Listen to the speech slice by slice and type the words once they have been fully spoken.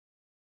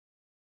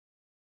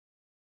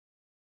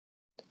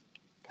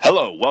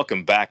Hello,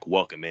 welcome back.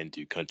 Welcome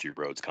into Country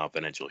Roads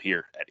Confidential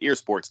here at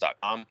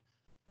earsports.com,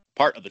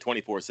 part of the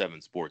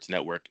 24/7 Sports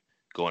Network,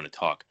 going to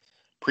talk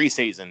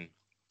preseason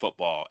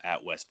football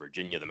at West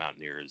Virginia. The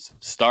Mountaineers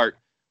start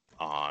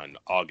on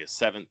August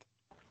 7th.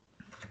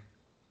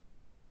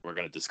 We're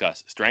going to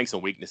discuss strengths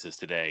and weaknesses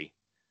today.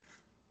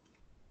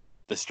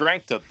 The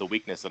strength of the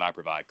weakness that I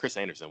provide. Chris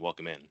Anderson,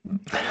 welcome in.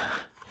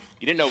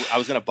 You didn't know I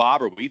was going to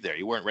bob or weave there.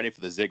 You weren't ready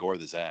for the zig or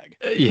the zag.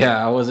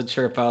 Yeah, I wasn't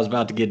sure if I was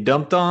about to get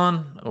dumped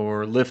on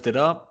or lifted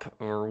up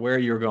or where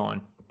you were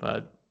going,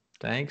 but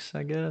thanks,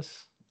 I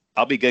guess.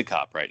 I'll be good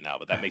cop right now,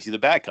 but that makes you the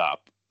bad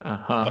cop,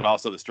 Uh-huh. but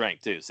also the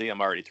strength too. See,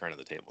 I'm already turning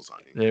the tables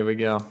on you. There we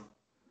go.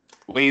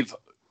 We've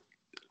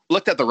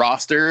looked at the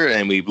roster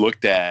and we've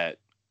looked at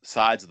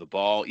sides of the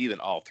ball,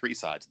 even all three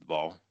sides of the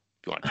ball.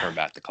 If you want to turn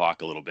back the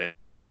clock a little bit.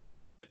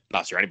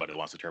 Not sure anybody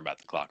wants to turn back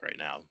the clock right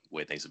now, the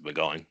way things have been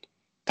going.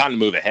 Time to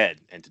move ahead,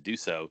 and to do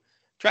so,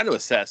 trying to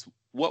assess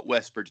what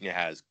West Virginia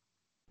has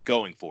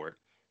going for it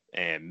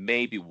and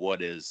maybe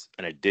what is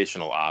an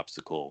additional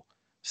obstacle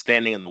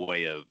standing in the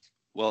way of,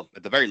 well,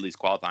 at the very least,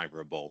 qualifying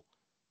for a bowl,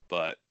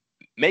 but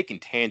making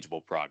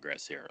tangible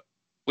progress here.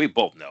 We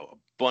both know a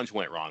bunch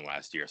went wrong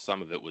last year.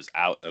 Some of it was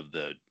out of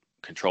the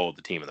control of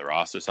the team and the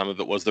roster. Some of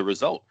it was the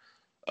result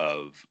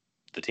of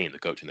the team, the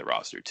coach, and the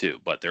roster,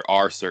 too. But there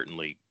are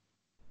certainly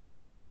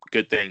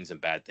good things and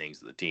bad things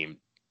that the team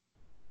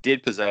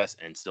did possess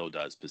and still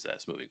does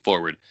possess moving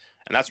forward.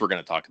 And that's what we're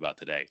going to talk about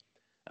today.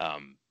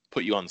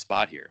 Put you on the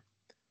spot here.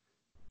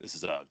 This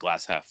is a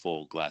glass half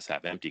full, glass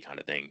half empty kind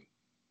of thing.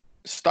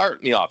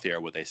 Start me off here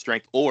with a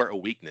strength or a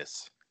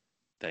weakness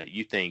that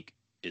you think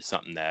is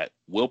something that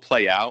will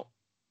play out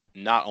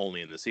not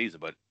only in the season,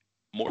 but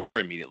more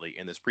immediately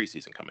in this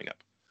preseason coming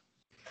up.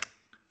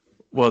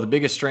 Well, the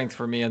biggest strength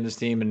for me on this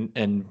team,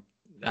 and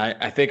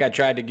I think I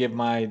tried to give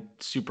my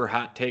super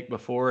hot take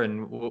before,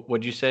 and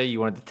what'd you say?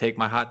 You wanted to take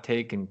my hot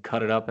take and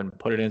cut it up and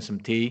put it in some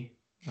tea?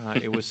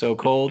 It was so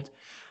cold.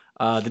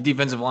 The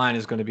defensive line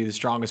is going to be the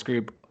strongest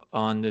group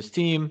on this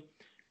team.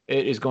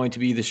 It is going to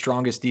be the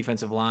strongest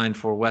defensive line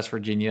for West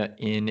Virginia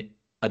in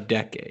a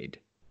decade.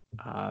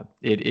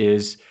 It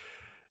is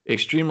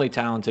extremely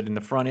talented in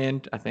the front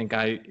end. I think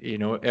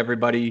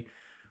everybody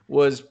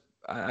was.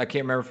 I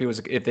can't remember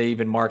if they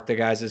even marked the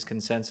guys as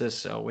consensus.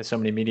 So with so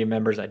many media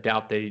members, I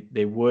doubt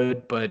they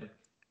would. But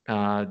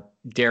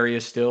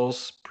Darius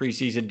Stills,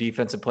 preseason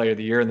Defensive Player of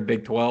the Year in the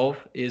Big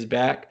 12, is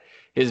back.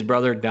 His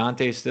brother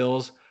Dante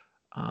Stills,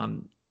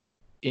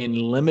 in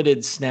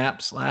limited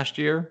snaps last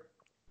year,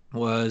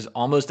 was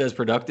almost as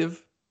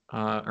productive.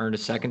 Earned a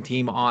second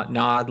team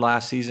nod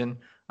last season.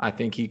 I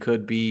think he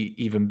could be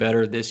even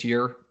better this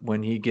year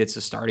when he gets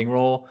a starting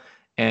role.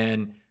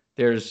 And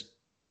there's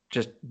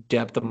just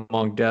depth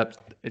among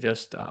depth.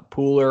 Just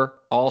Pooler,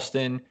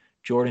 Alston,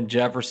 Jordan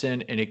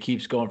Jefferson, and it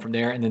keeps going from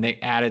there. And then they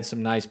added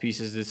some nice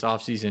pieces this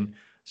offseason.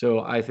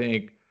 So I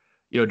think,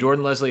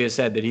 Jordan Leslie has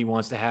said that he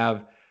wants to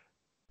have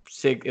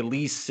at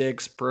least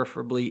 6,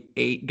 preferably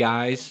 8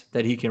 guys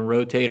that he can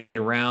rotate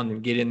around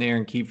and get in there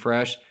and keep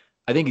fresh.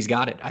 I think he's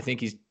got it. I think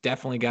he's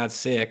definitely got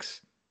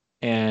 6.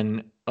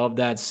 And of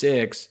that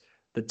 6,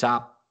 the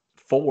top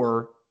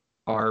 4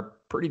 are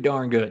pretty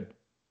darn good.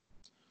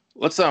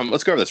 Let's go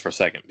over this for a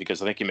second,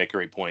 because I think you make a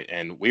great point.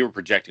 And we were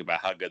projecting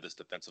about how good this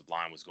defensive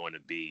line was going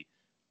to be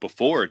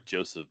before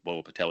Joseph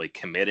Boapatelli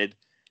committed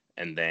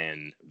and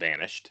then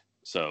vanished.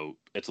 So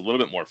it's a little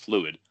bit more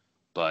fluid,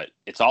 but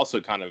it's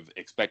also kind of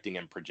expecting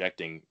and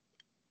projecting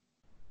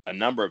a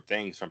number of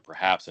things from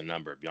perhaps a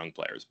number of young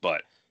players.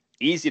 But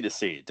easy to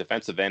see.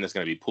 Defensive end is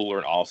going to be Pooler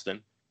and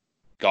Alston.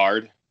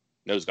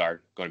 Nose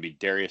guard, going to be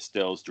Darius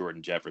Stills,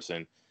 Jordan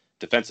Jefferson.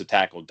 Defensive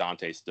tackle,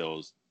 Dante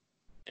Stills,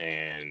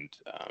 and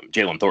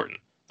Jalen Thornton.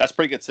 That's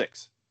pretty good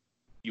 6.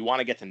 You want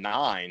to get to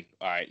 9.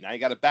 All right, now you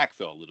got to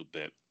backfill a little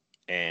bit.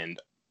 And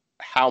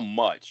how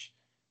much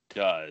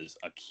does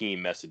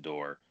Akeem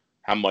Mesidor,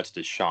 how much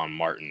does Sean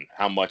Martin,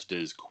 how much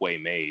does Quay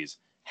Mays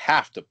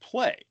have to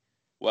play?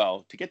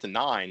 Well, to get to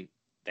 9,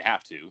 they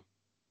have to,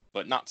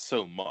 but not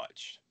so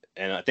much.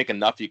 And I think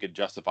enough you could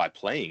justify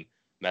playing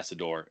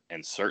Mesidor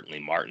and certainly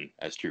Martin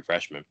as true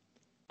freshmen.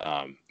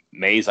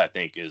 Mays, I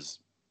think, is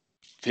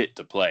fit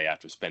to play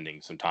after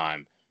spending some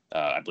time,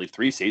 I believe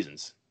 3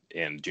 seasons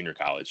in junior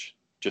college,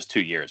 just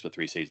 2 years, but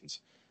 3 seasons.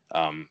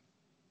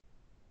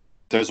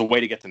 There's a way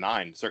to get to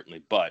 9,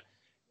 certainly, but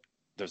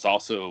there's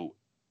also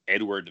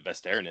Edward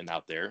Vesterinen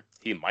out there.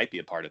 He might be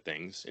a part of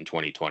things in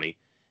 2020.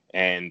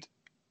 And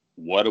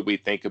what do we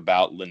think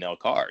about Linnell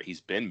Carr?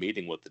 He's been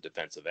meeting with the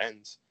defensive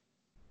ends.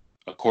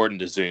 According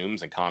to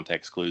Zooms and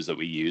context clues that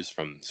we use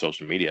from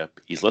social media,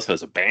 he's listed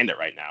as a bandit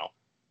right now.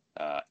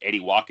 Eddie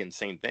Watkins,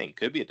 same thing.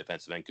 Could be a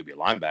defensive end, could be a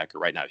linebacker.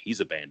 Right now, he's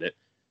a bandit.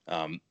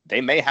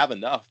 They may have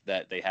enough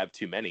that they have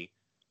too many,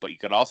 but you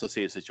could also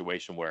see a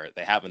situation where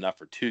they have enough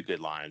for 2 good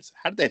lines.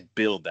 How did they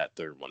build that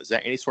third one? Is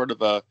that any sort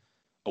of a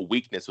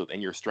weakness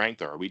within your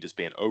strength, or are we just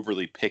being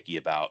overly picky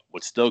about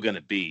what's still going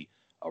to be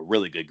a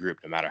really good group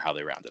no matter how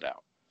they round it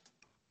out?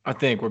 I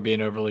think we're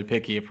being overly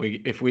picky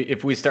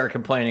if we start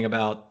complaining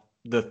about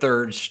the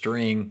third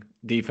string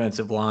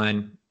defensive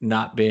line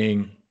not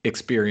being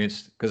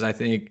experience, because I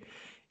think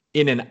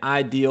in an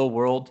ideal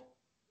world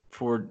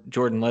for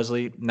Jordan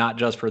Leslie, not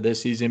just for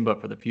this season, but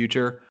for the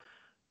future,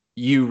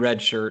 you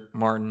redshirt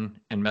Martin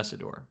and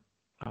Messidor.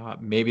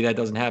 Maybe that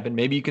doesn't happen.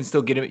 Maybe you can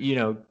still get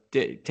him,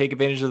 take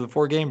advantage of the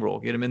 4-game rule,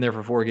 get him in there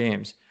for 4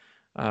 games,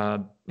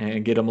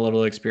 and get him a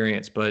little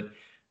experience. But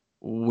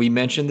we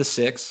mentioned the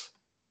 6.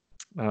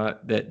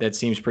 That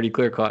seems pretty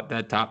clear cut.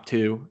 That top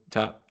two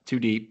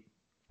deep,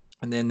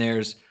 and then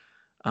there's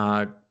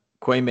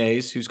Quay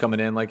Mays, who's coming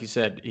in. Like you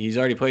said, he's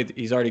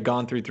already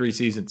gone through 3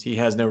 seasons. He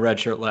has no red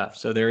shirt left,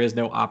 so there is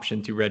no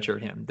option to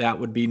redshirt him. That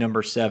would be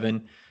number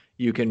 7.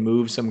 You can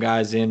move some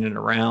guys in and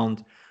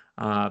around.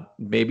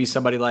 Maybe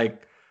somebody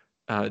like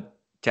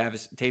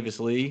Tavis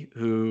Lee,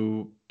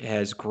 who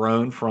has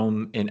grown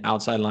from an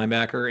outside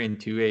linebacker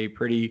into a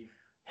pretty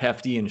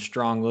hefty and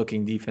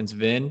strong-looking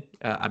defensive end.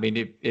 I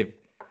mean,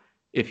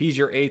 if he's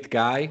your 8th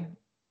guy,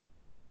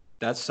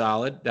 that's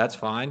solid. That's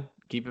fine.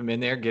 Keep him in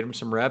there. Get him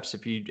some reps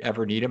if you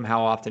ever need him.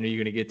 How often are you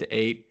going to get to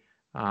 8?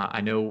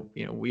 I know,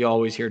 we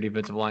always hear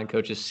defensive line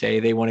coaches say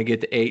they want to get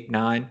to 8,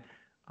 9,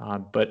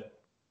 but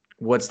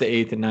what's the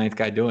 8th and 9th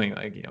guy doing?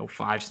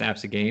 5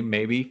 snaps a game,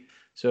 maybe.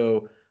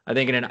 So I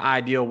think in an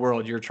ideal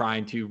world, you're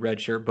trying to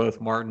redshirt both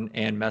Martin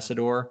and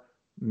Messidor.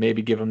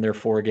 Maybe give them their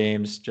 4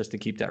 games just to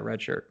keep that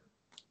redshirt.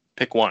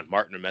 Pick one,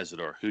 Martin or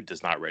Messidor. Who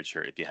does not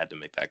redshirt if you had to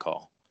make that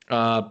call?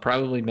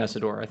 Probably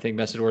Messidor. I think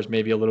Messidor is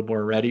maybe a little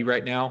more ready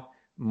right now.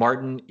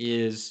 Martin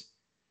is,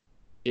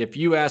 if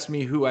you ask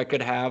me who I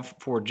could have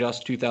for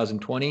just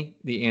 2020,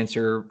 the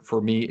answer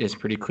for me is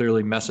pretty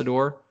clearly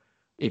Messidor.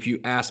 If you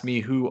ask me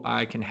who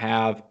I can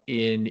have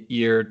in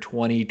year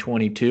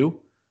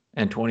 2022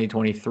 and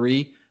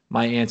 2023,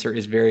 my answer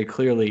is very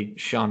clearly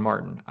Sean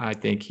Martin. I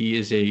think he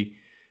is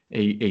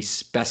a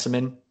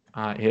specimen.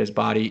 His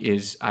body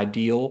is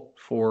ideal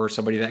for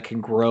somebody that can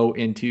grow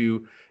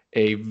into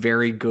a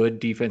very good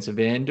defensive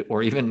end,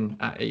 or even,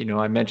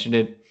 I mentioned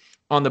it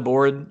on the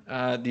board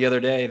the other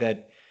day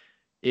that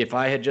if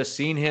I had just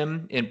seen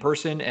him in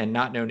person and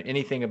not known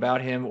anything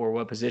about him or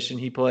what position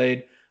he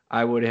played,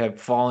 I would have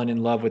fallen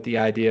in love with the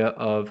idea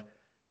of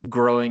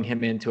growing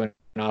him into an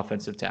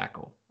offensive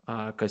tackle,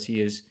 because he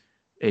is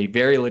a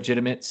very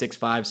legitimate 6'5",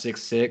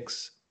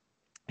 6'6".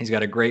 He's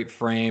got a great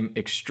frame,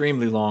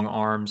 extremely long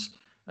arms.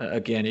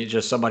 Again, he's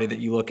just somebody that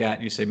you look at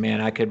and you say,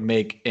 man, I could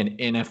make an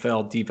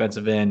NFL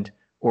defensive end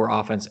or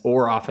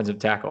offensive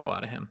tackle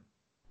out of him.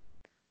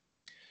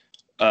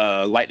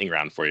 Lightning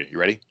round for you. You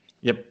ready?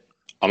 Yep.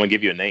 I'm going to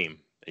give you a name,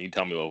 and you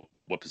tell me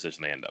what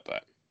position they end up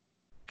at.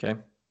 Okay.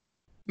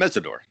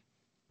 Messidor.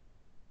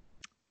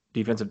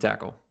 Defensive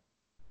tackle.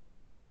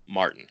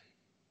 Martin.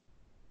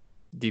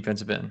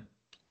 Defensive end.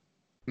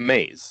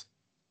 Mays.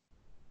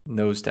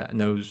 Nose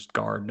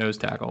guard, nose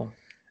tackle.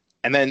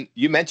 And then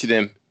you mentioned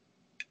him.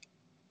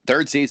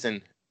 3rd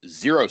season,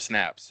 0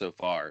 snaps so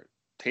far.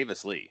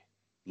 Tavis Lee.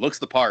 Looks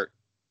the part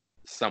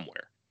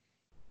somewhere.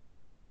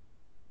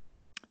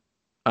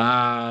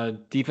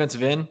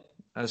 Defensive end.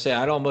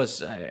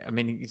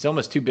 He's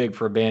almost too big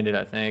for a Bandit,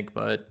 I think,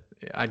 but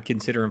I'd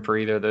consider him for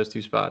either of those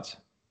 2 spots.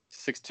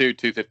 6'2",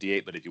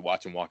 258, but if you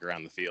watch him walk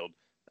around the field,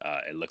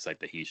 it looks like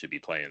that he should be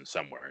playing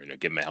somewhere.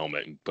 Give him a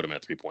helmet and put him in a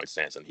 3-point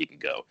stance, and he can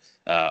go.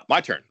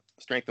 My turn.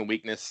 Strength and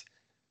weakness.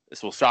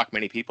 This will shock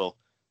many people.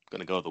 I'm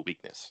going to go with the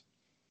weakness.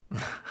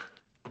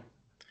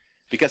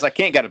 Because I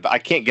can't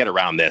get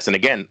around this. And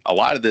again, a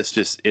lot of this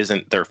just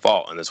isn't their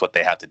fault, and it's what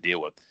they have to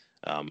deal with.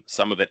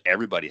 Some of it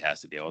everybody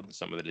has to deal with, and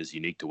some of it is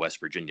unique to West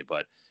Virginia.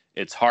 But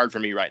it's hard for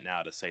me right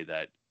now to say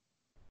that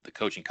the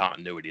coaching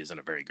continuity is in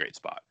a very great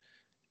spot.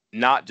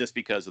 Not just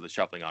because of the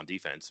shuffling on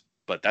defense,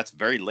 but that's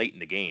very late in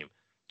the game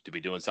to be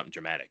doing something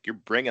dramatic. You're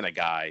bringing a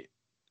guy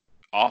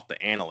off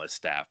the analyst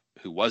staff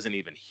who wasn't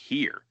even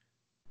here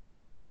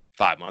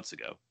 5 months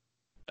ago,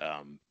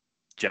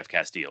 Jeff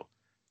Castile.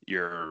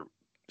 You're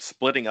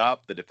splitting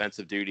up the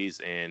defensive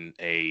duties in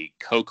a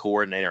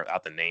co-coordinator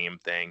without the name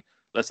thing.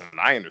 Listen,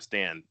 I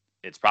understand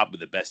it's probably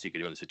the best you could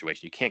do in the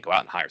situation. You can't go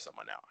out and hire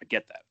someone now. I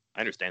get that.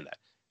 I understand that.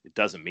 It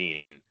doesn't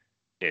mean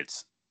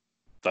it's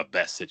the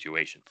best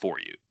situation for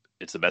you.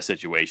 It's the best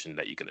situation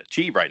that you can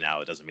achieve right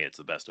now. It doesn't mean it's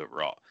the best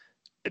overall.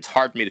 It's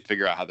hard for me to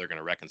figure out how they're going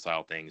to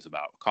reconcile things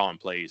about calling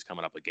plays,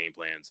 coming up with game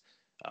plans.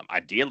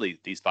 Ideally,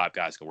 these 5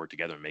 guys can work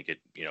together and make it,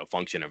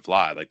 function and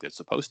fly like they're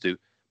supposed to.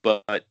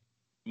 But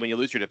when you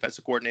lose your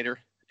defensive coordinator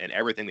and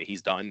everything that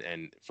he's done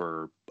and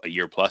for a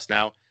year plus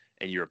now,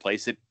 and you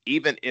replace it,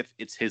 even if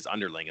it's his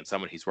underling and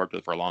someone he's worked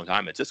with for a long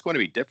time, it's just going to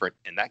be different.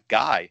 And that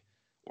guy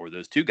or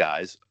those 2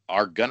 guys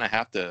are going to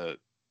have to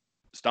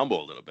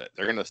stumble a little bit.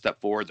 They're going to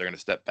step forward. They're going to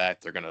step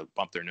back. They're going to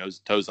bump their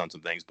toes on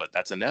some things, but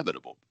that's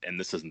inevitable. And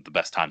this isn't the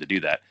best time to do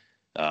that.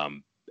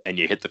 And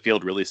you hit the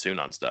field really soon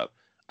on stuff.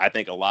 I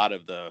think a lot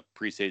of the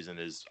preseason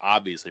is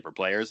obviously for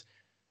players.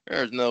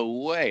 There's no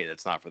way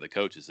that's not for the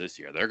coaches this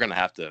year. They're going to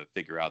have to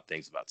figure out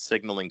things about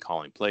signaling,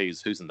 calling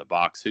plays, who's in the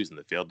box, who's in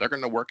the field. They're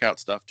going to work out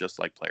stuff just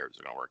like players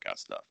are going to work out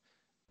stuff.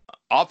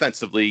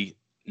 Offensively,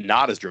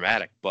 not as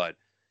dramatic, but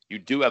you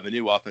do have a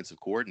new offensive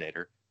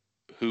coordinator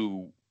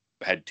who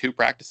had 2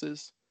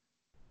 practices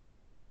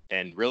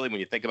And really, when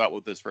you think about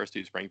what those first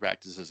 2 spring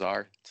practices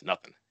are, it's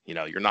nothing.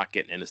 You're not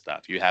getting into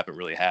stuff. You haven't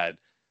really had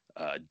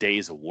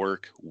days of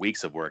work,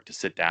 weeks of work to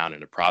sit down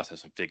and to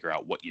process and figure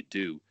out what you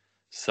do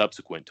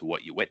subsequent to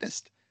what you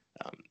witnessed.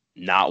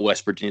 Not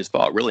West Virginia's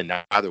fault. Really,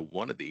 neither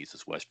one of these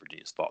is West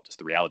Virginia's fault. Just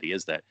the reality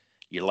is that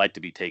you like to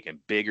be taking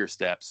bigger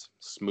steps,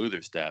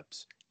 smoother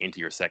steps into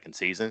your second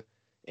season.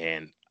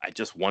 And I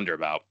just wonder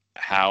about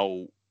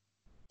how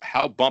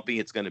bumpy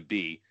it's going to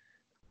be.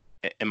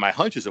 And my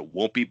hunch is it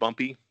won't be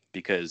bumpy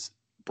because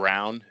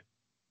Brown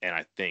and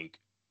I think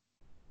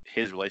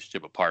his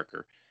relationship with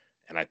Parker,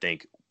 and I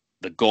think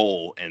the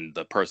goal and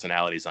the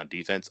personalities on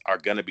defense are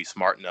going to be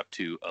smart enough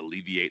to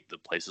alleviate the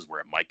places where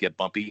it might get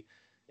bumpy.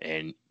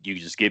 And you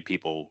just give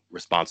people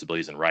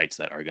responsibilities and rights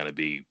that are going to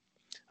be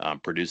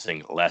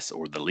producing less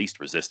or the least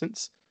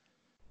resistance.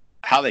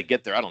 How they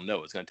get there, I don't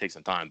know. It's going to take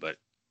some time, but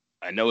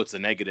I know it's a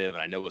negative,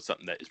 and I know it's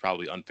something that is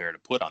probably unfair to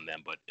put on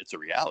them, but it's a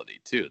reality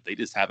too. They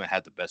just haven't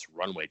had the best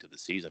runway to the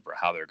season for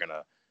how they're going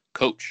to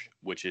coach,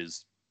 which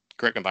is,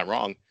 correct me if I'm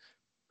wrong,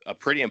 a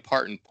pretty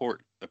important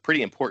part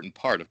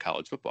of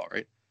college football,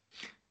 right?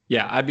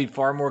 Yeah, I'd be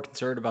far more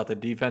concerned about the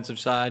defensive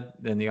side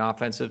than the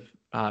offensive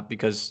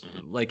because,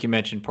 like you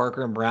mentioned,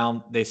 Parker and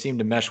Brown, they seem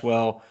to mesh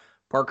well.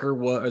 Parker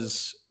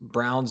was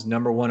Brown's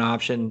number 1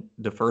 option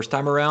the first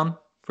time around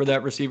for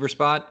that receiver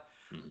spot.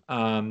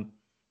 And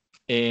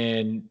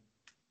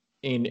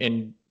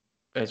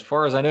as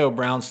far as I know,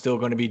 Brown's still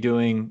going to be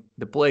doing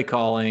the play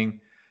calling.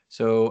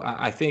 So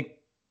I think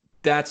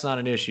that's not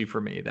an issue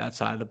for me, that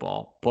side of the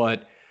ball.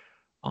 But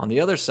on the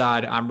other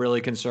side, I'm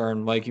really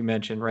concerned, like you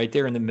mentioned, right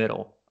there in the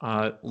middle.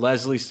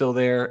 Leslie's still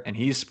there, and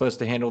he's supposed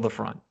to handle the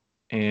front.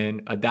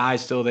 And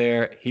Adai's still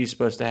there. He's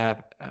supposed to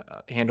have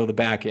handle the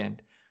back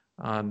end.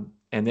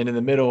 And then in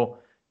the middle,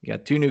 you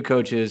got 2 new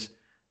coaches,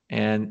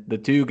 and the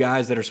 2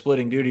 guys that are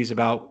splitting duties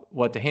about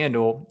what to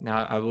handle.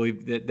 Now, I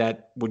believe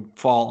that would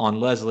fall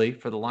on Leslie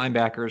for the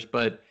linebackers,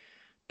 but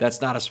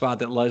that's not a spot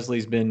that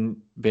Leslie's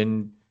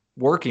been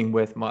working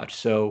with much.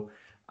 So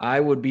I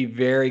would be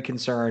very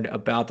concerned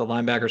about the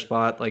linebacker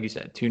spot. Like you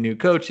said, 2 new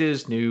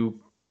coaches, new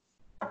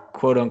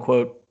quote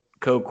unquote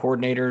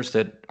co-coordinators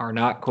that are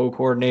not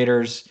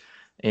co-coordinators,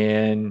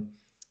 and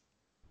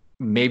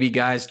maybe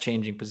guys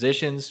changing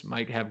positions.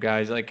 Might have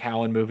guys like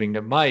Cowan moving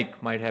to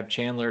Mike, might have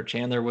Chandler.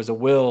 Chandler was a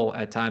Will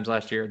at times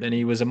last year. Then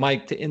he was a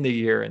Mike to end the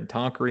year, and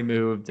Tonkery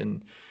moved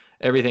and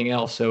everything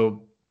else.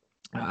 So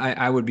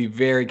I would be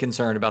very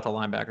concerned about the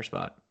linebacker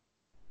spot.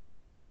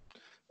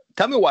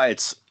 Tell me why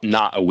it's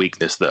not a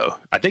weakness, though.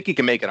 I think you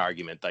can make an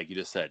argument, like you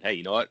just said. Hey,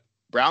 you know what?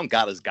 Brown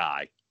got his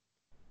guy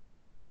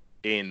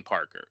in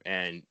Parker.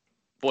 And,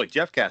 boy,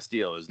 Jeff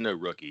Castile is no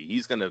rookie.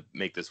 He's going to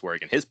make this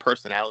work. And his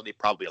personality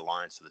probably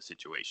aligns to the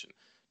situation.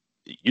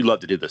 You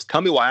love to do this.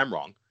 Tell me why I'm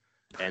wrong.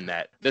 And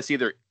that this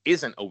either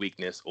isn't a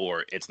weakness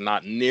or it's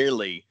not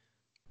nearly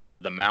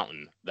the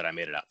mountain that I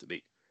made it out to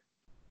be.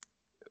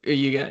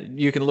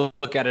 You can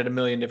look at it a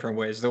million different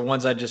ways. The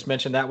ones I just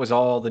mentioned, that was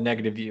all the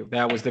negative view.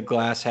 That was the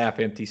glass half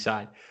empty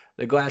side.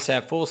 The glass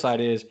half full side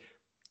is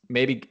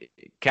maybe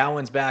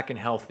Cowan's back and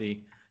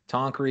healthy.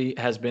 Tonkery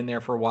has been there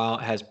for a while,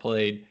 has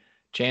played.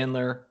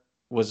 Chandler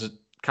was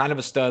kind of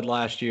a stud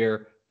last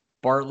year.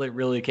 Bartlett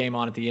really came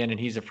on at the end, and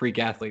he's a freak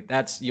athlete.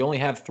 You only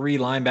have 3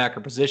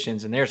 linebacker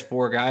positions, and there's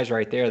 4 guys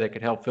right there that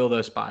could help fill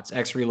those spots.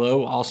 Exree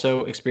Lowe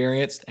also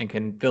experienced and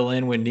can fill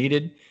in when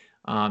needed.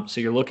 So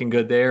you're looking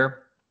good there.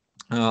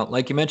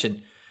 Like you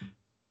mentioned,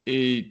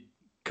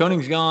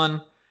 Koning's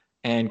gone,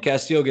 and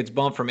Castile gets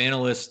bumped from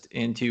analyst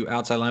into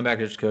outside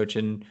linebackers coach.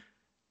 And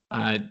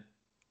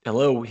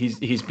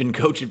he's been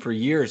coaching for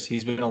years.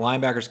 He's been a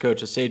linebackers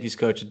coach, a safeties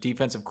coach, a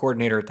defensive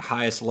coordinator at the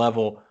highest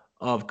level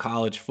of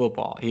college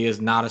football. He is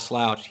not a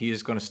slouch. He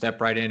is going to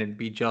step right in and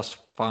be just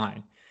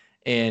fine.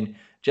 And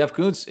Jeff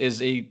Kuntz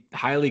is a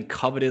highly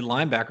coveted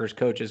linebackers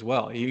coach as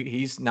well.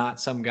 He's not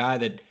some guy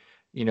that,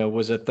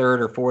 was a 3rd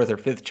or 4th or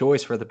 5th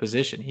choice for the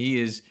position. He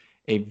is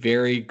a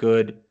very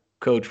good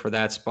coach for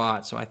that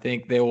spot. So I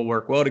think they will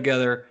work well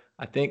together.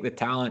 I think the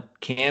talent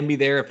can be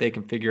there if they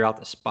can figure out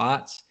the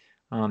spots.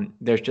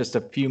 There's just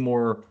a few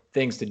more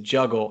things to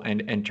juggle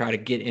and try to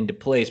get into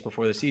place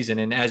before the season.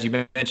 And as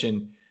you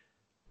mentioned,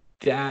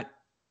 that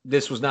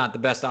this was not the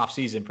best off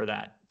season for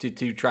that,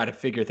 to try to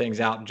figure things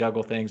out and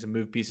juggle things and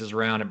move pieces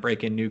around and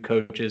break in new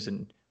coaches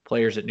and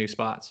players at new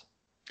spots.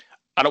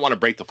 I don't want to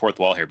break the 4th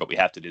wall here, but we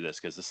have to do this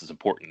because this is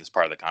important. This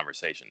part of the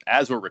conversation.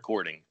 As we're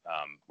recording,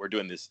 we're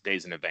doing this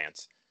days in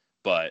advance,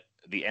 but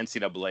the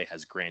NCAA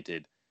has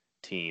granted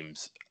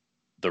teams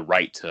the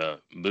right to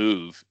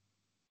move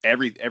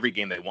every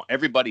game they want.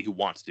 Everybody who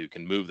wants to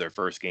can move their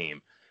first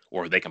game,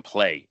 or they can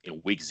play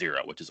in week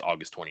 0, which is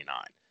August 29.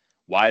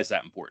 Why is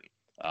that important?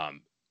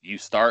 You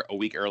start a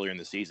week earlier in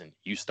the season.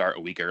 You start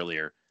a week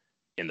earlier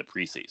in the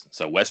preseason.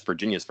 So West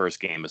Virginia's first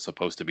game is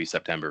supposed to be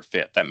September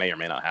 5th. That may or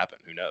may not happen.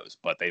 Who knows?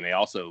 But they may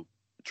also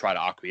try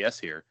to acquiesce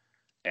here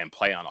and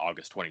play on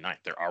August 29th.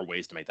 There are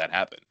ways to make that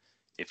happen.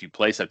 If you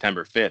play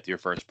September 5th, your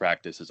first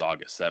practice is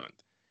August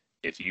 7th.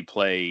 If you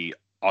play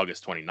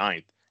August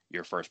 29th,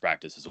 your first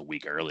practice is a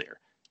week earlier.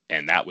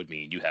 And that would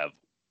mean you have,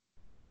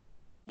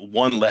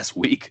 one less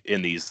week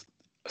in these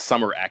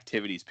summer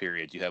activities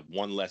periods. You have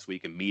one less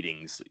week of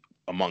meetings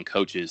among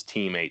coaches,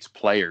 teammates,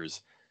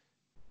 players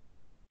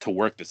to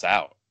work this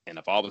out. And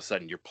if all of a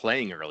sudden you're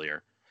playing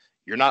earlier,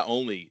 you're not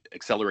only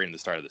accelerating the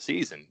start of the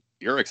season,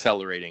 you're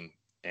accelerating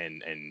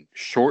and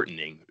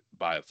shortening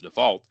by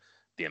default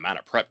the amount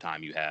of prep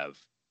time you have,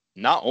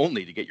 not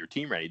only to get your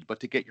team ready, but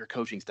to get your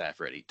coaching staff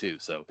ready too.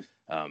 So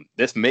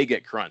this may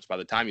get crunched. By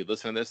the time you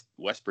listen to this,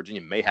 West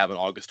Virginia may have an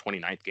August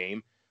 29th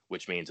game,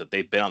 which means that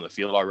they've been on the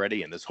field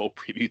already, and this whole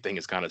preview thing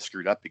is kind of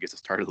screwed up because it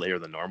started later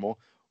than normal.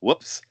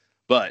 Whoops.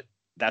 But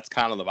that's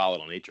kind of the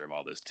volatile nature of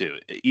all this too.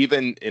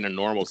 Even in a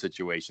normal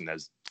situation,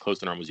 as close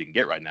to normal as you can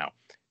get right now,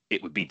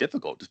 it would be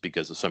difficult just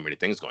because of so many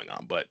things going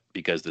on. But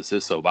because this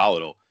is so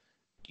volatile,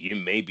 you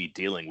may be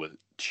dealing with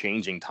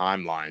changing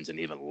timelines and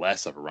even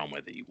less of a runway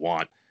that you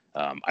want.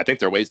 I think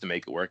there are ways to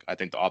make it work. I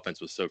think the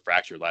offense was so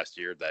fractured last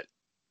year that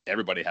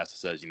everybody has to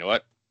say, you know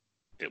what?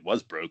 It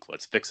was broke.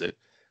 Let's fix it.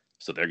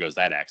 So there goes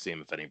that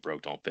axiom. If it ain't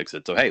broke, don't fix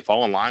it. So, hey,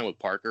 fall in line with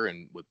Parker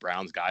and with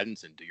Brown's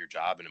guidance and do your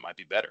job, and it might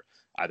be better.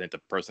 I think the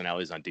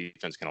personalities on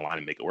defense can align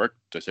and make it work.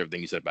 Just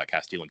everything you said about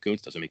Castile and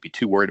Kuntz doesn't make me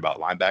too worried about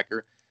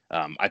linebacker.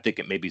 I think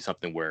it may be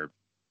something where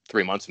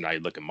 3 months from now you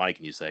look at Mike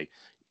and you say,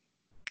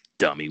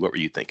 dummy, what were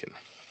you thinking?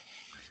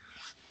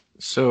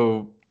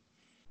 So,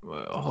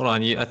 hold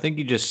on. I think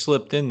you just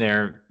slipped in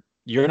there.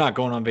 You're not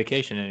going on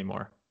vacation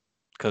anymore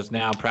because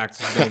now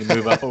practice is going to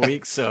move up a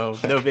week. So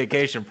no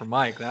vacation for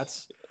Mike.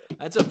 That's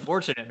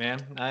unfortunate,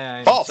 man.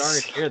 I'm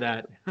sorry to hear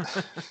that.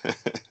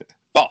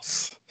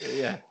 False.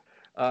 Yeah.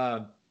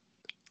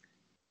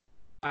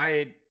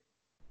 I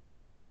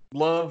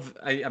love.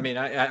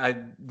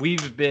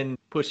 We've been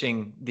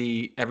pushing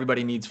the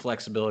everybody needs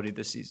flexibility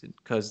this season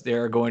because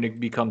there are going to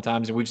become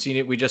times, and we've seen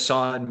it. We just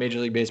saw it in Major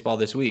League Baseball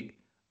this week.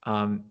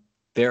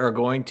 There are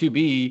going to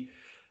be,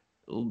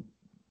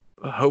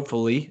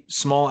 hopefully,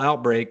 small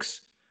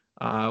outbreaks.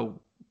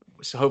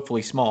 So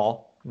hopefully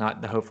small,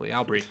 not the hopefully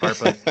outbreak part,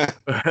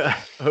 but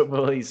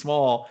hopefully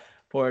small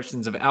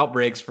portions of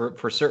outbreaks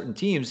for certain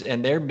teams.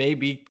 And there may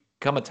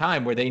become a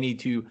time where they need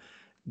to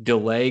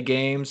delay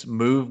games,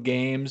 move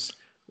games,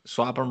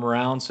 swap them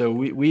around. So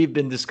we've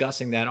been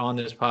discussing that on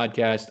this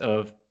podcast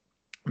of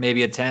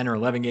maybe a 10 or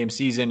 11 game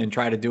season and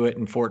try to do it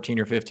in 14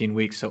 or 15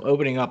 weeks. So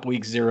opening up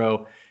week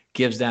 0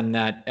 gives them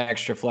that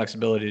extra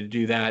flexibility to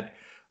do that.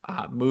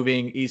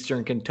 Moving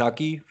Eastern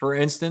Kentucky, for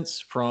instance,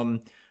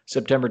 from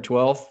September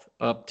 12th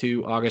up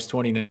to August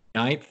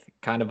 29th,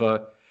 kind of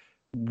a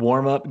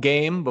warm-up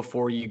game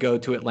before you go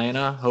to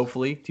Atlanta,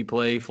 hopefully, to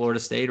play Florida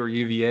State or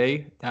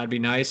UVA. That'd be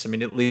nice. I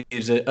mean, it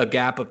leaves a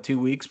gap of 2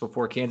 weeks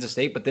before Kansas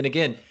State. But then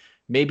again,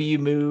 maybe you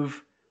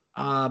move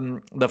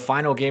the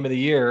final game of the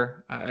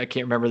year. I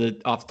can't remember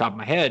off the top of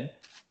my head,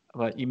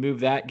 but you move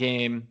that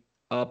game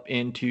up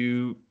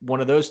into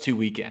one of those 2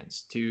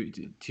 weekends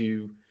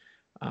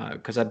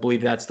because I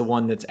believe that's the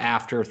one that's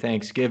after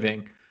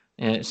Thanksgiving.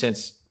 And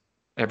since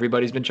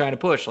everybody's been trying to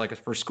push, like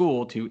for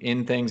school, to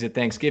end things at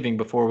Thanksgiving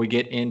before we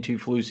get into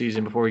flu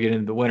season, before we get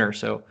into the winter.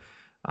 So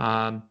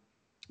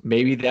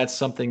maybe that's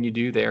something you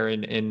do there.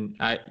 And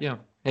I,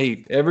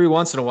 hey, every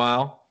once in a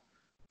while,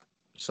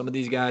 some of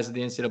these guys at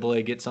the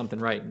NCAA get something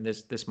right, and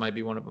this might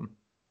be one of them.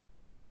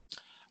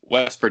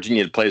 West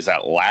Virginia plays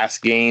that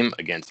last game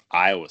against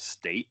Iowa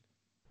State.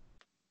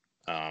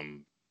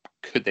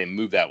 Could they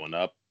move that one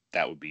up?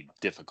 That would be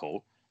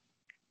difficult.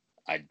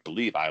 I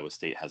believe Iowa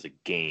State has a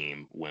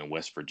game when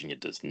West Virginia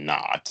does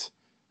not.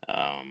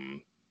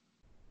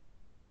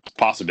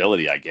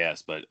 Possibility, I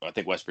guess, but I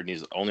think West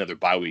Virginia's only other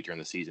bye week during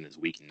the season is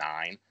week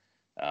 9.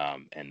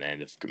 And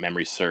then if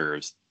memory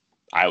serves,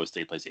 Iowa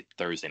State plays a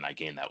Thursday night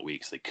game that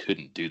week, so they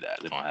couldn't do that.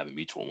 They don't have a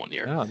mutual one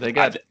year. No, they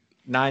got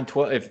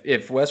 9-12.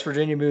 If West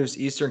Virginia moves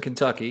Eastern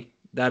Kentucky,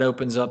 that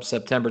opens up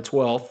September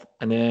 12th,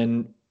 and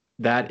then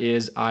that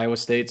is Iowa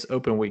State's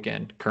open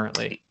weekend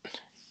currently.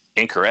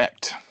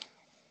 Incorrect.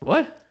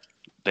 What?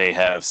 They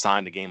have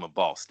signed a game of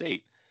Ball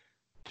State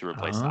to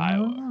replace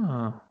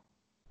Iowa.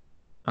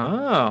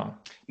 Oh.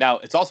 Now,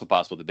 it's also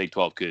possible the Big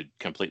 12 could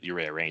completely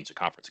rearrange the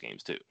conference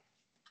games, too.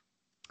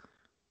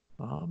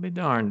 I'll be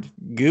darned.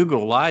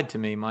 Google lied to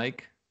me,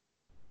 Mike.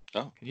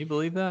 Oh. Can you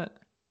believe that?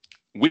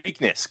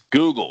 Weakness.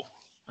 Google.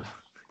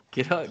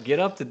 Get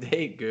up to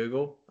date,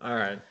 Google. All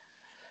right.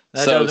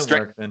 That doesn't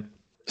work then.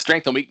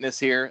 Strength and weakness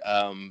here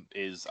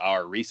is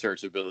our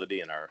research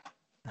ability and our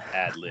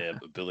ad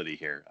lib ability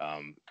here.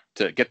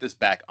 To get this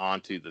back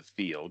onto the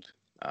field,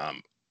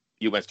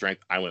 you went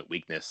strength, I went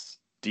weakness.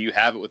 Do you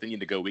have it within you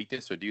to go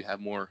weakness, or do you have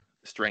more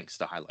strengths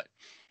to highlight?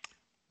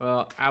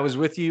 Well, I was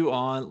with you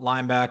on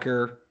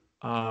linebacker.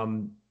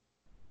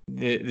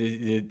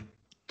 The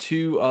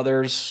two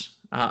others,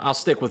 I'll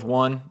stick with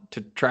one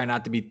to try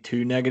not to be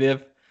too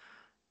negative.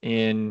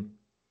 And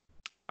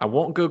I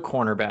won't go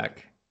cornerback,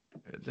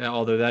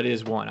 although that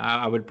is one.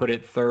 I would put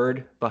it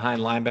third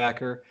behind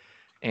linebacker.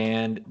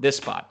 And this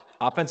spot,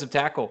 offensive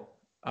tackle.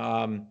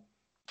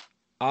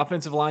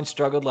 Offensive line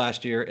struggled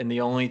last year, and the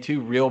only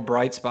two real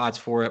bright spots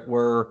for it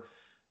were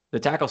the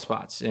tackle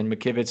spots in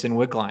McKivitz and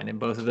Wickline. And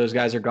both of those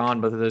guys are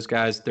gone. Both of those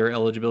guys, their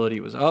eligibility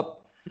was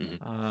up.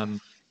 Mm-hmm.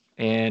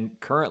 And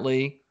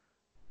currently,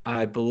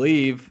 I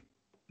believe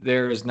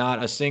there is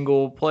not a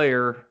single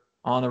player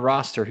on the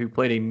roster who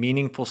played a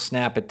meaningful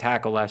snap at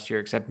tackle last year,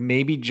 except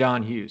maybe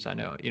John Hughes. I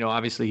know,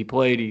 obviously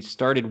he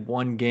started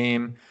one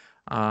game.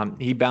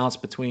 He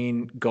bounced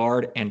between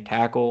guard and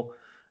tackle,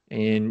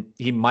 and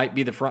he might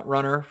be the front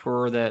runner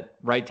for that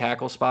right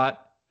tackle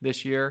spot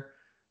this year.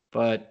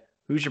 But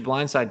who's your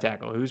blindside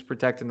tackle? Who's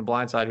protecting the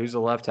blindside? Who's the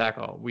left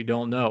tackle? We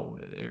don't know.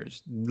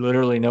 There's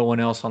literally no one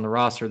else on the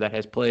roster that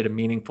has played a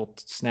meaningful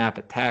snap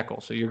at tackle.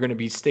 So you're going to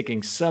be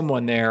sticking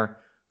someone there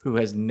who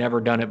has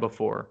never done it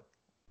before.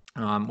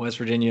 West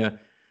Virginia,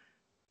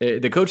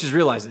 the coaches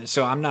realize this.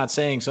 So I'm not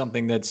saying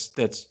something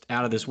that's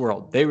out of this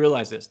world. They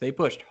realize this. They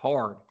pushed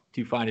hard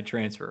to find a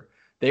transfer.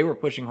 They were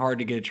pushing hard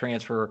to get a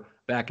transfer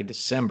back in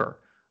December,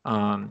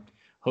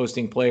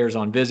 hosting players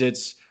on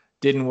visits.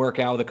 Didn't work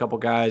out with a couple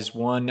guys.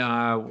 One,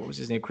 what was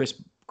his name?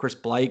 Chris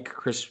Blake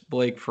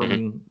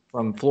from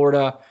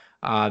Florida.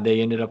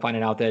 They ended up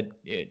finding out that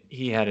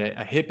he had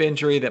a hip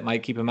injury that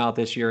might keep him out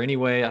this year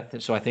anyway.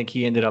 So I think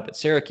he ended up at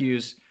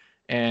Syracuse,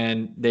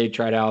 and they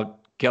tried out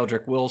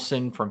Keldrick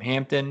Wilson from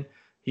Hampton.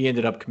 He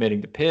ended up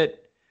committing to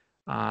Pitt,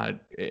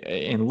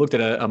 and looked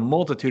at a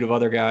multitude of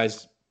other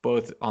guys,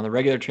 both on the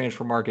regular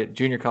transfer market,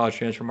 junior college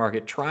transfer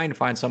market, trying to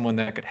find someone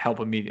that could help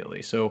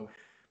immediately. So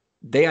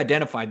they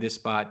identified this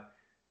spot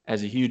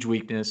as a huge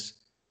weakness,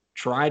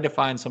 tried to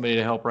find somebody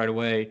to help right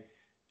away.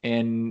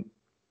 And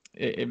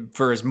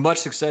for as much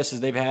success as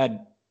they've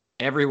had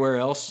everywhere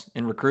else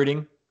in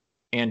recruiting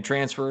and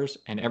transfers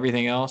and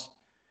everything else,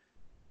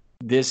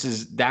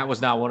 that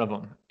was not one of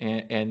them.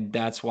 And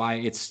that's why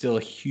it's still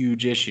a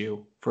huge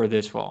issue for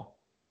this fall.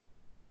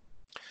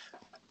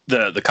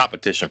 The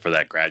competition for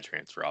that grad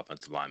transfer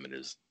offensive lineman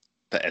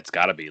it's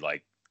got to be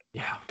like,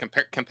 yeah,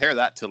 compare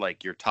that to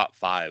like your top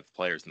 5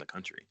 players in the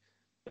country,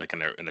 like in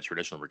the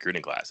traditional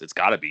recruiting class. It's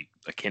got to be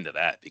akin to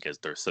that because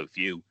there's so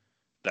few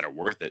that are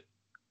worth it,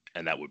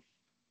 and that would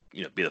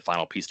be the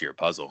final piece to your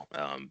puzzle.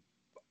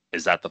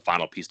 Is that the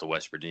final piece to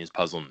West Virginia's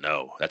puzzle?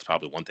 No, that's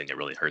probably one thing that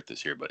really hurt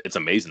this year. But it's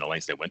amazing the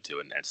lengths they went to,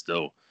 and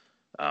still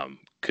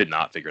could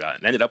not figure it out,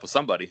 and ended up with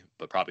somebody,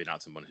 but probably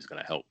not someone who's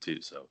going to help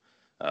too. So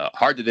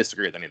hard to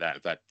disagree with any of that.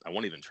 In fact, I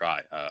won't even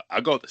try.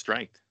 I'll go with the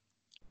strength.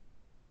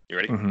 You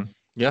ready? Mm-hmm.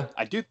 Yeah.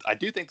 I do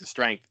think the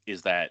strength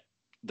is that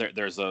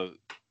there's going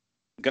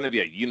to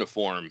be a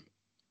uniform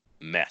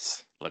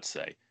mess, let's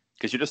say,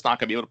 because you're just not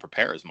going to be able to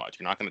prepare as much.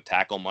 You're not going to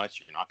tackle much.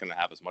 You're not going to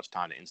have as much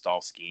time to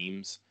install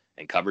schemes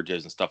and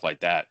coverages and stuff like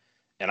that.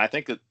 And I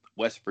think that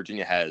West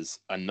Virginia has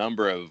a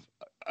number of,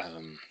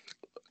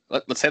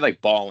 let's say,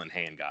 like ball in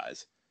hand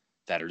guys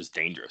that are just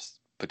dangerous,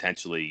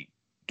 potentially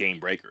game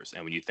breakers.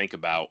 And when you think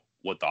about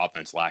what the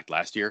offense lacked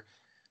last year,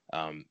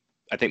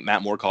 I think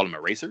Matt Moore called them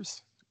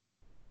erasers,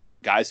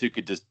 guys who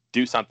could just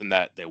do something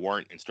that they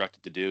weren't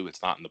instructed to do.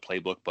 It's not in the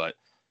playbook, but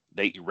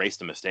they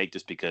erased a mistake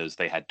just because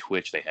they had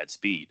twitch, they had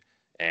speed.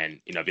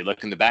 And, if you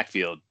look in the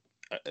backfield,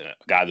 a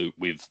guy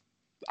that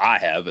I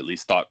have at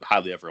least thought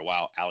highly of for a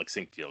while, Alex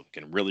Sinkfield,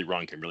 can really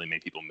run, can really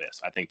make people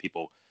miss. I think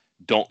people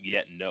don't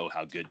yet know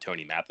how good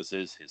Tony Mathis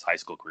is. His high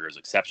school career is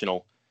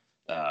exceptional.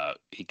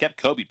 He kept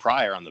Kobe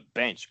Pryor on the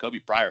bench. Kobe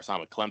Pryor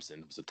signed with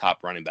Clemson, was the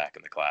top running back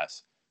in the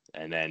class.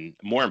 And then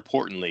more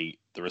importantly,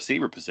 the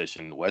receiver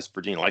position, West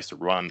Virginia likes to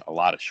run a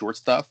lot of short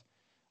stuff.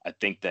 I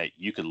think that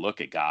you could look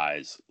at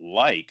guys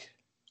like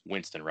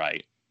Winston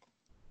Wright,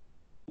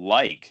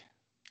 like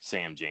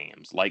Sam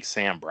James, like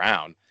Sam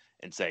Brown,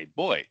 and say,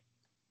 boy,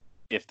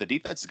 if the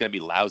defense is going to be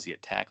lousy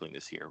at tackling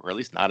this year, or at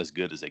least not as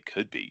good as they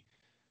could be,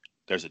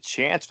 there's a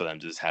chance for them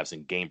to just have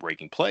some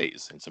game-breaking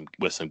plays and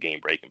with some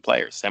game-breaking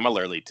players.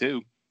 Similarly,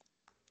 too,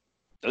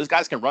 those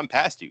guys can run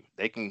past you.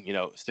 They can,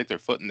 stick their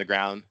foot in the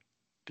ground,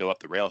 go up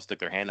the rail, stick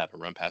their hand up,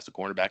 and run past the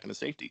cornerback and the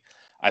safety.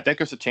 I think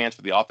there's a chance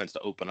for the offense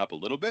to open up a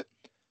little bit,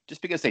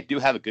 just because they do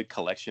have a good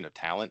collection of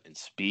talent and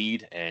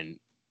speed, and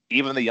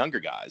even the younger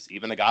guys,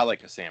 even a guy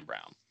like a Sam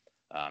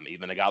Brown,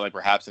 even a guy like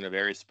perhaps an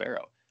Avarius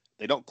Sparrow,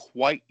 they don't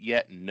quite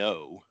yet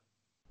know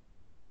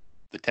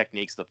the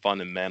techniques, the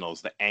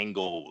fundamentals, the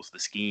angles, the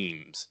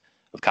schemes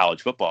of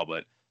college football.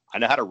 But I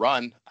know how to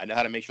run. I know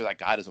how to make sure that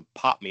guy doesn't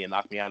pop me and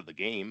knock me out of the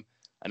game.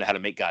 I know how to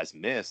make guys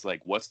miss.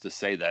 Like, what's to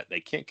say that they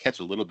can't catch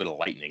a little bit of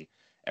lightning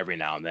every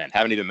now and then?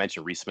 Haven't even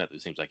mentioned Reese Smith, who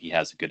seems like he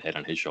has a good head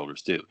on his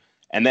shoulders too.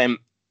 And then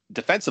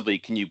defensively,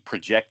 can you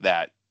project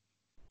that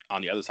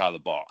on the other side of the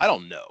ball? I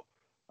don't know.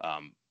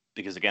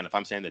 Because, again, if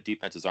I'm saying that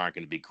defenses aren't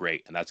going to be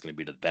great and that's going to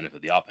be to the benefit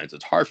of the offense,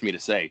 it's hard for me to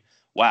say,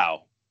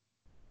 wow,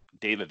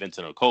 David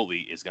Vincent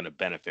Okoli is going to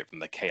benefit from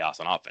the chaos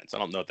on offense. I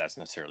don't know if that's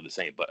necessarily the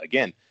same. But,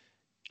 again,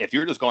 if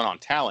you're just going on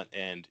talent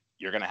and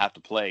you're going to have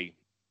to play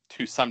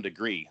to some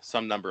degree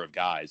some number of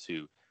guys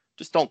who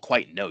just don't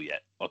quite know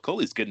yet,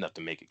 Okoli's good enough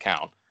to make it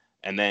count.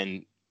 And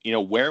then,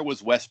 where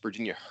was West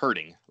Virginia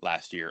hurting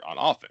last year on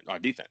offense,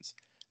 on defense?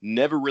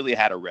 Never really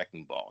had a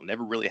wrecking ball,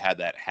 never really had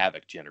that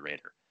havoc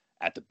generator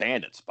at the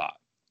bandit spot.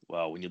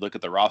 Well, when you look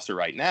at the roster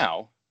right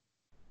now,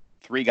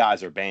 3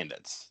 guys are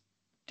bandits.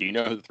 Do you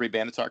know who the 3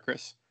 bandits are,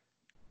 Chris?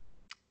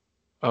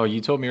 Oh,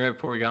 you told me right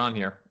before we got on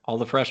here. All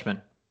the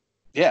freshmen.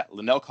 Yeah,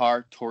 Linnell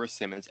Carr, Torres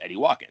Simmons, Eddie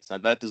Watkins. Now,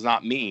 that does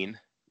not mean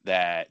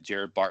that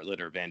Jared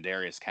Bartlett or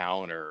Vandarius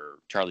Cowan or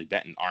Charlie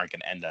Benton aren't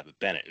going to end up at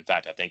Bennett. In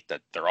fact, I think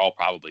that they're all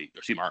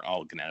aren't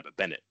all going to end up at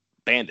Bandit.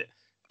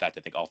 In fact,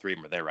 I think all three of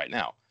them are there right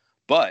now.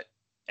 But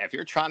if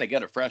you're trying to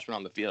get a freshman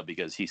on the field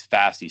because he's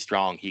fast, he's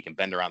strong, he can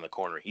bend around the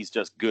corner, he's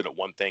just good at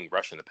one thing,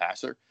 rushing the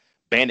passer,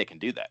 Bandit can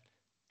do that.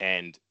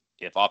 And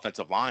if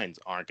offensive lines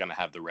aren't going to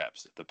have the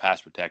reps, if the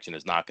pass protection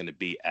is not going to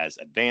be as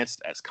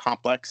advanced, as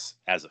complex,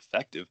 as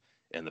effective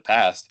in the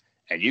past,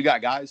 and you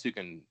got guys who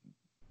can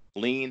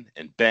lean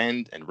and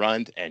bend and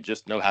run and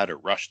just know how to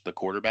rush the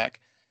quarterback,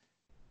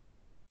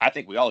 I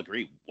think we all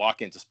agree,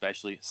 Watkins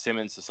especially,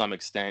 Simmons to some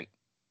extent,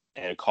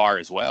 and Carr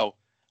as well,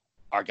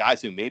 are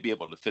guys who may be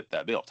able to fit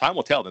that bill. Time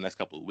will tell the next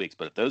couple of weeks,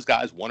 but if those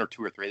guys, one or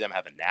two or three of them,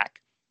 have a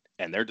knack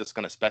and they're just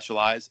going to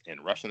specialize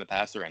in rushing the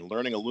passer and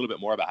learning a little bit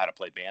more about how to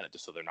play Bandit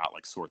just so they're not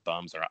like sore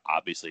thumbs or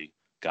obviously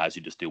guys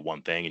who just do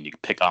one thing and you can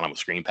pick on them with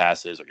screen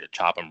passes or you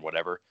chop them or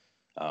whatever.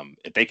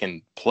 If they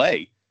can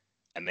play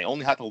and they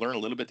only have to learn a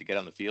little bit to get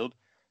on the field,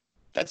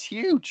 that's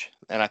huge.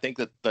 And I think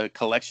that the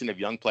collection of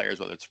young players,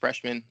 whether it's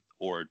freshmen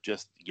or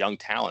just young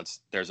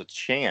talents, there's a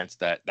chance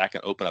that that can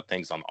open up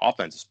things on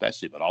offense,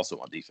 especially, but also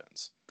on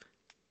defense.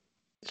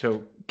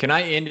 So can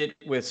I end it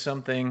with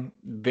something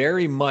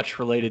very much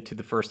related to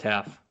the first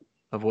half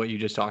of what you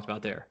just talked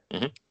about there?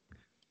 Mm-hmm.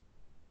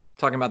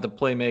 Talking about the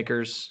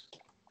playmakers,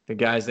 the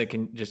guys that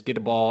can just get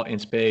a ball in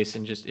space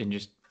and just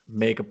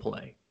make a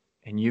play.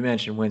 And you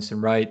mentioned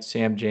Winston Wright,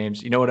 Sam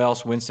James. You know what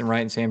else Winston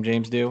Wright and Sam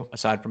James do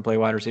aside from play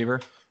wide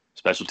receiver?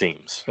 Special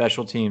teams.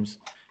 Special teams.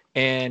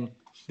 And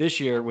this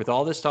year, with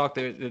all this talk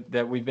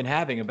that we've been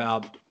having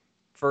about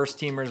first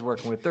teamers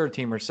working with third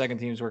teamers, second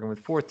teamers working with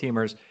fourth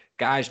teamers,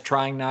 guys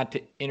trying not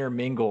to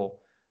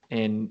intermingle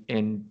and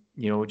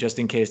just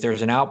in case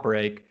there's an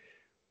outbreak,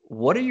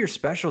 what are your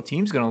special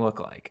teams going to look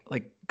like?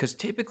 Like, because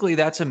typically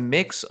that's a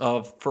mix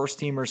of first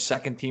teamers,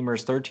 second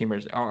teamers, third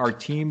teamers. Are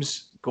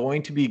teams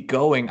going to be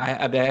going?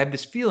 I have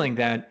this feeling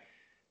that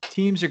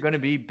teams are going to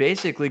be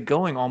basically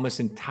going almost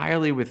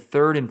entirely with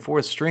third and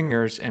fourth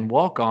stringers and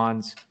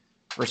walk-ons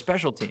for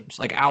special teams,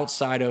 like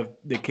outside of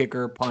the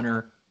kicker,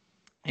 punter,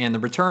 and the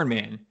return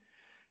man.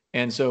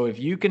 And so if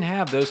you can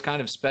have those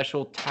kind of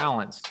special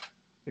talents,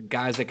 the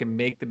guys that can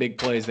make the big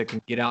plays, that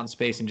can get out in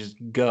space and just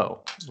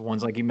go, the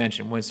ones like you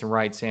mentioned, Winston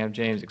Wright, Sam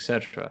James,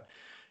 etc.,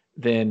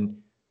 then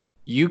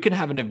you can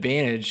have an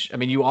advantage. I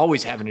mean, you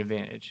always have an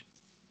advantage,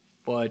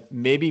 but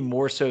maybe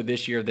more so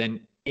this year than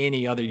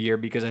any other year,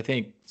 because I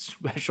think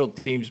special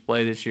teams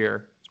play this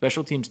year,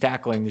 special teams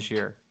tackling this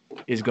year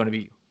is going to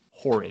be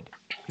horrid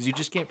because you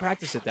just can't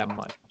practice it that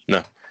much.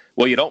 No.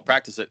 Well, you don't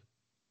practice it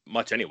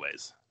much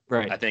anyways.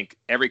 Right. I think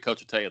every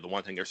coach will tell you the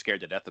one thing they're scared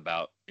to death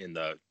about in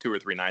the 2 or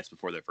 3 nights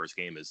before their first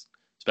game is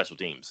special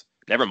teams.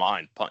 Never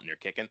mind punting or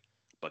kicking,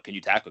 but can you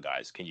tackle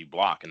guys? Can you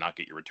block and not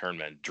get your return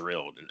men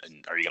drilled?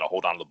 And are you going to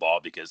hold on to the ball?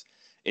 Because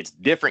it's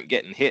different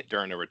getting hit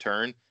during a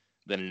return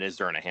than it is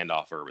during a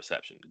handoff or a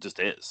reception. It just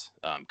is.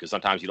 Because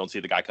sometimes you don't see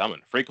the guy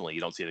coming. Frequently,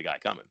 you don't see the guy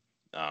coming.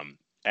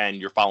 And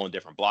you're following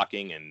different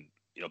blocking, and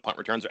punt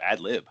returns are ad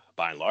lib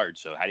by and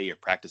large. So how do you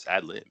practice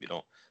ad lib? You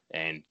don't.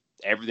 And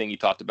everything you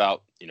talked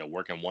about,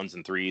 working 1s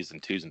and 3s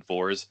and 2s and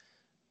 4s,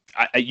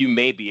 you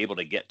may be able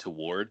to get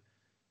toward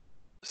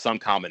some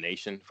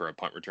combination for a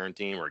punt return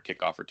team or a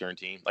kickoff return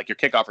team. Like your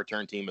kickoff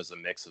return team is a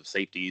mix of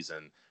safeties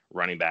and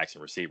running backs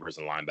and receivers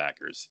and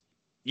linebackers.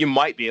 You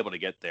might be able to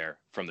get there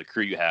from the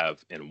crew you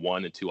have in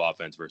 1 and 2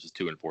 offense versus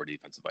 2 and 4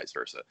 defense and vice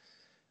versa.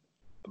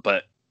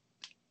 But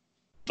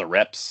the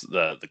reps,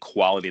 the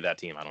quality of that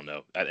team, I don't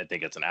know. I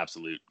think it's an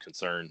absolute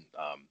concern.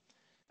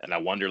 And I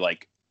wonder,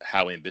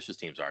 how ambitious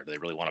teams are. Do they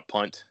really want to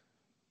punt?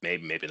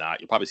 Maybe, maybe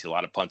not. You'll probably see a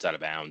lot of punts out of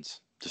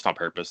bounds just on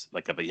purpose.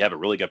 But you have a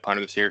really good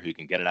punter this year who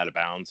can get it out of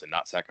bounds and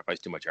not sacrifice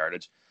too much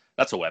yardage.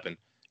 That's a weapon.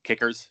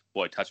 Kickers,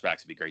 boy,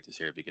 touchbacks would be great this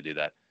year if he could do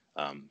that.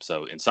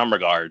 So in some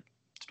regard,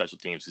 special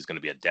teams is going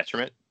to be a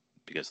detriment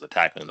because of the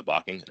tackling and the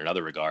blocking. In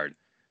another regard,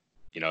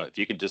 if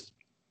you can just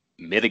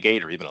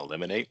mitigate or even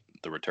eliminate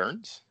the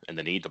returns and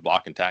the need to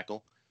block and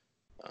tackle,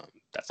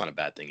 that's not a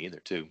bad thing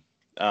either, too.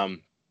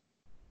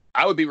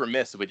 I would be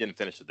remiss if we didn't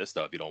finish with this,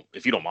 though,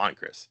 if you don't mind,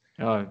 Chris.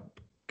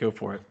 Go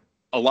for it.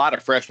 A lot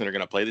of freshmen are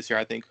going to play this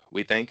year,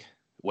 we think,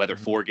 whether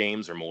 4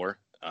 games or more.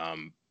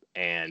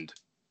 And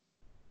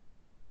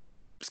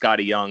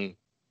Scotty Young,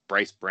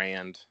 Bryce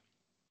Brand,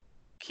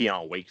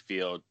 Keon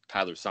Wakefield,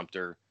 Tyler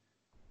Sumter,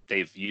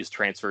 they've used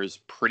transfers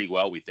pretty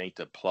well, we think,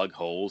 to plug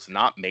holes.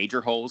 Not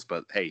major holes,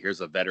 but, hey, here's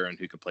a veteran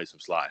who can play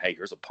some slot. Hey,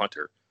 here's a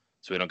punter,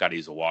 so we don't got to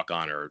use a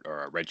walk-on or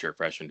a redshirt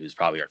freshman who's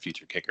probably our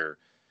future kicker.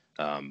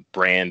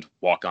 Brand,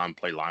 walk-on,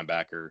 play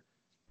linebacker.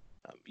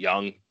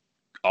 Young,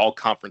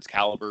 all-conference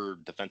caliber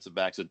defensive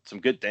backs. So some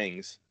good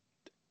things.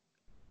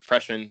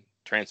 Freshmen,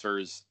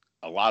 transfers,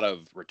 a lot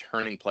of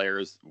returning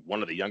players.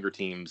 One of the younger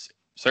teams,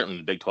 certainly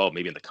in the Big 12,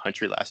 maybe in the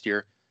country last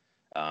year.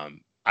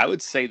 I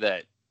would say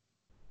that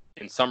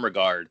in some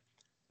regard,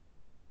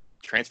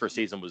 transfer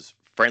season was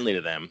friendly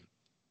to them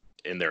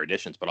in their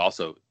additions, but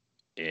also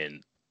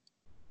in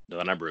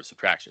the number of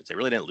subtractions. They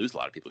really didn't lose a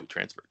lot of people who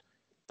transferred.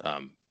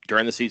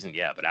 During the season,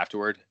 yeah, but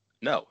afterward,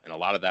 no. And a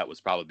lot of that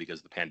was probably because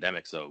of the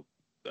pandemic. So,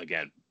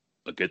 again,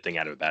 a good thing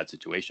out of a bad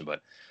situation.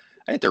 But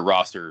I think their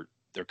roster,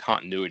 their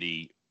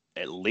continuity,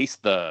 at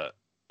least the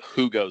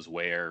who goes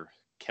where,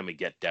 can we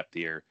get depth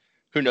here?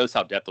 Who knows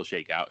how depth will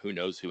shake out? Who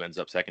knows who ends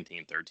up second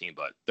team, third team?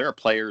 But there are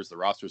players. The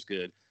roster's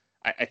good.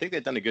 I think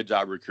they've done a good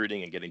job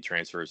recruiting and getting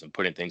transfers and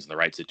putting things in the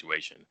right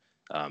situation.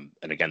 And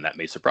again, that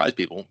may surprise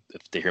people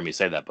if they hear me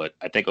say that, but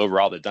I think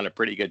overall they've done a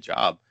pretty good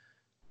job,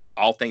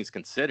 all things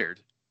considered,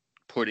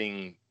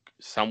 putting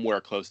somewhere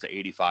close to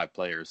 85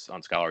 players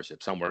on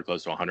scholarship, somewhere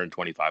close to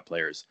 125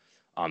 players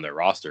on their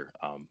roster.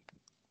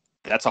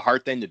 That's a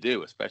hard thing to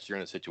do, especially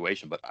in a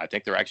situation, but I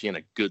think they're actually in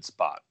a good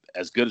spot.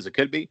 As good as it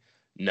could be,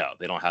 no,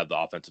 they don't have the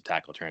offensive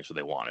tackle transfer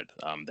they wanted.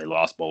 They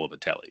lost Bola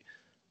Vitelli,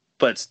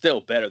 but still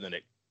better than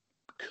it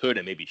could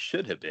and maybe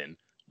should have been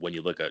when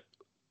you look at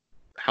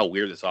how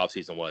weird this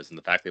offseason was and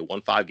the fact they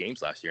won 5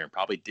 games last year and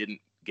probably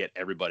didn't get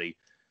everybody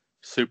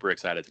super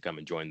excited to come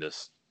and join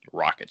this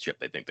rocket ship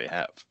they think they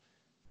have.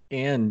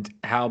 And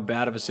how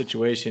bad of a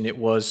situation it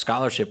was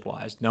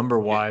scholarship-wise,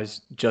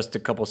 number-wise, just a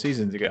couple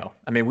seasons ago.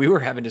 I mean, we were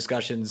having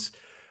discussions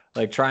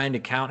like trying to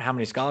count how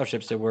many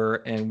scholarships there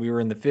were, and we were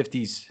in the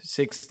 50s,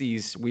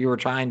 60s. We were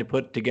trying to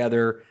put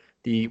together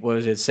the,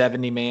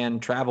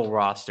 70-man travel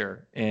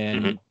roster,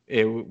 and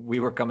we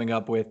were coming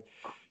up with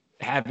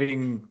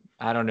having,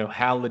 I don't know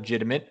how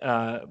legitimate,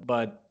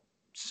 but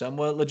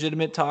somewhat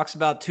legitimate talks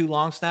about 2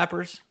 long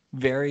snappers,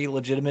 very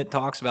legitimate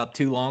talks about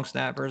 2 long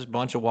snappers,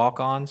 bunch of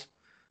walk-ons.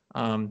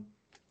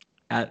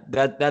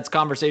 That's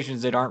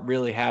conversations that aren't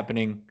really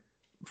happening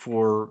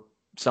for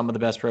some of the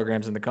best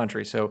programs in the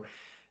country. So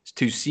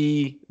to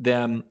see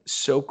them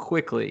so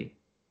quickly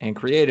and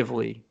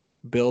creatively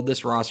build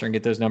this roster and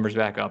get those numbers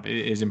back up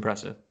is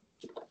impressive.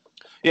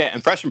 Yeah,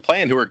 and freshmen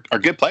playing who are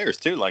good players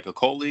too, like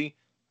Okoli,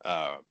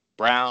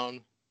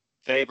 Brown,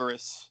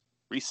 Favoris,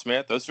 Reese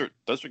Smith. Those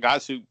are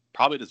guys who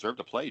probably deserve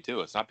to play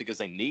too. It's not because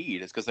they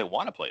need, it's because they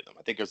want to play them.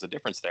 I think there's a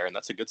difference there, and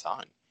that's a good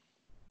sign.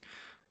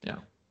 Yeah.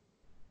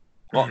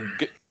 Well,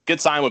 good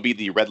sign would be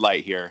the red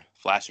light here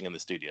flashing in the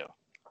studio.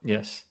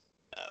 Yes.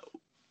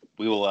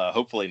 We will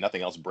hopefully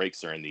nothing else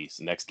breaks during these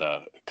next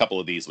couple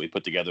of these we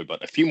put together,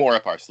 but a few more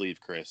up our sleeve,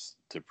 Chris,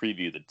 to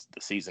preview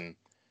the season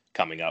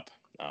coming up.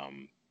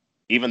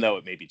 Even though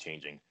it may be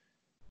changing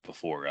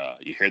before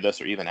you hear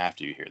this or even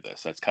after you hear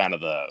this. That's kind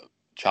of the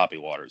choppy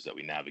waters that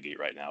we navigate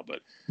right now,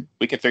 but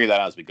we can figure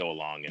that out as we go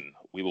along, and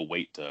we will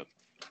wait to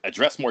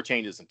address more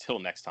changes until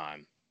next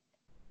time.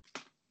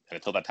 And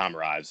until that time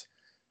arrives,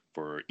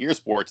 for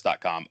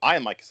earsports.com, I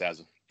am Mike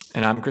Casazza.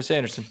 And I'm Chris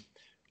Anderson.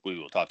 We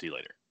will talk to you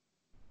later.